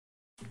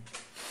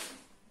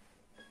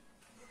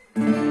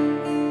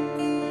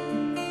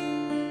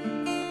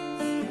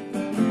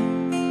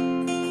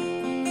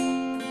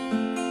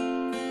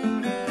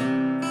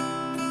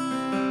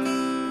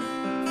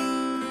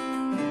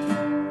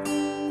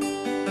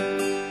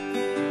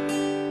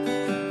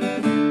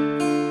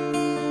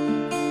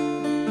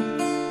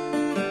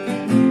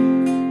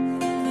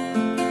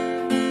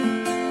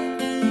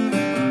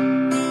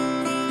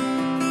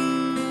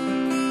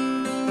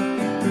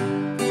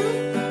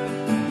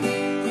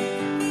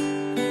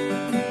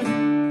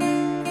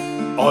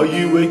Are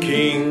you a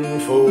king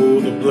for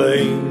the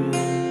blame?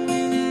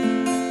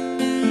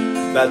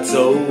 That's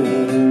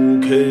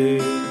okay,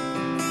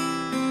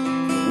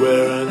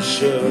 we're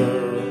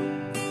unsure.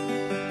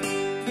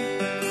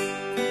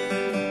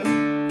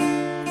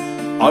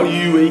 Are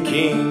you a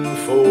king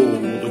for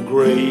the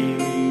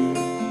grave?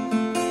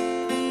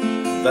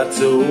 That's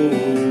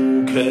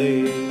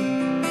okay,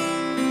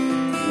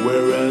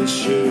 we're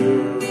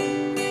unsure.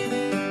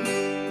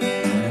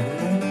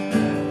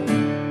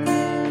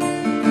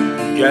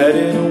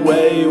 Getting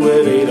away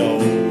with it all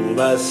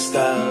messed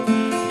up.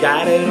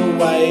 Getting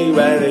away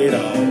with it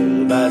all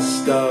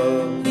messed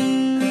up.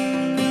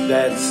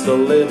 That's the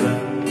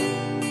living.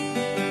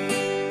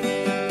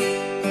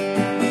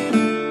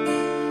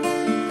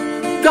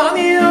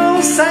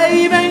 Daniel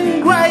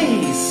saving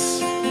grace.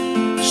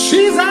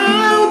 She's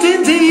out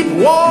in deep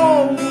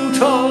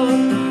water.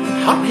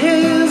 Up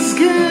his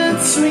good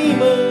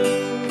swimmer.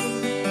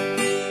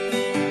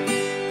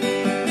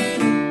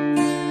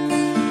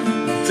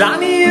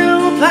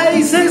 Daniel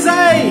plays his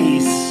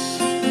ace,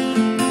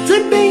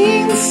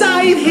 dipping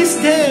inside his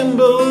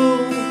temple.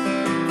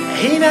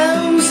 He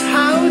knows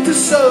how to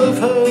serve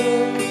her.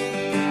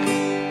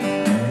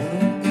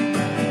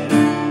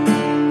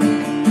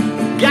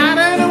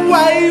 Getting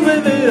away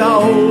with it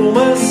all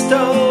must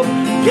up.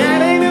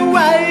 Getting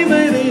away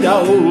with it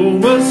all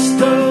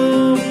must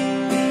up.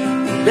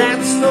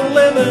 That's the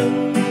living.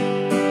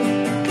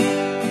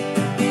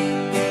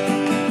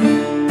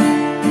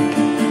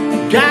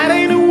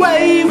 Getting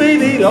away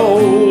with it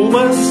all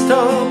must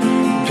stop.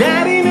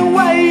 Getting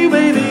away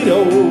with it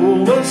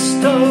all must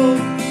stop.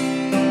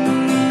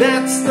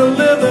 That's the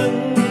living.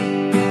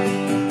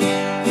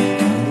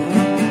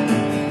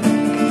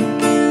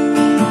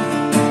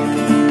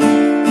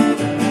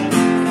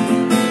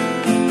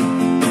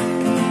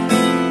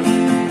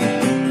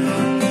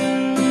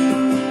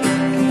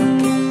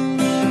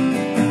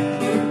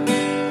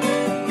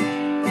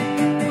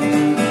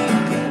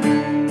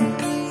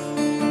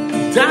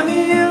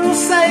 Daniel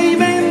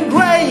saving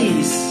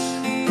grace.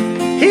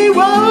 He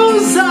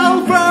was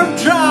over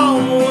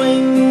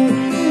drowning.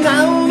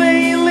 Now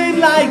they live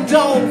like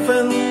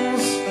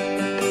dolphins.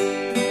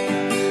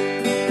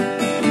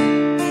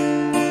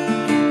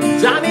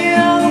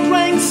 Daniel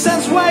drinks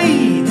as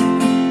Wade,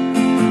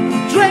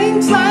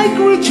 drinks like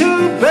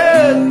Richard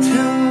Burton,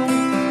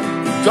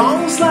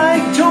 donks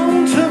like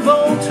John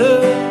Travolta.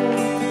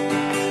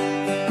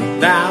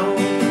 Now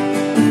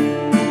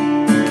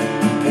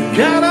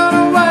get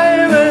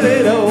away with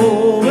it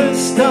all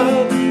must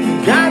stop.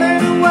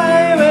 Getting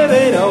away with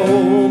it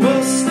all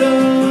must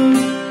stop.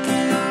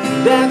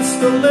 That's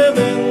the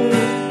living.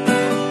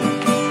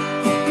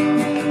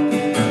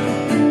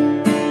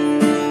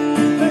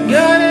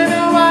 Getting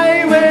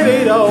away with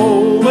it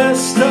all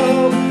must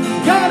stop.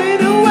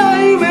 Getting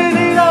away with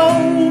it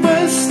all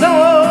must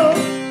stop.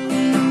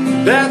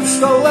 That's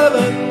the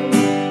living.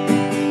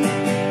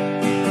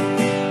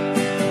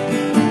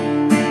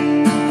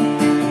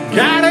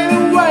 Getting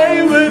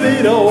away with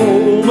it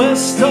all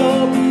must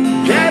stop.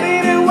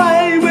 Getting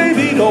away with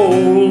it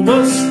all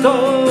must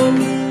stop.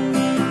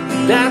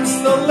 That's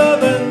the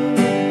living.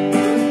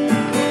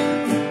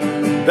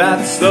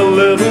 That's the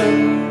living.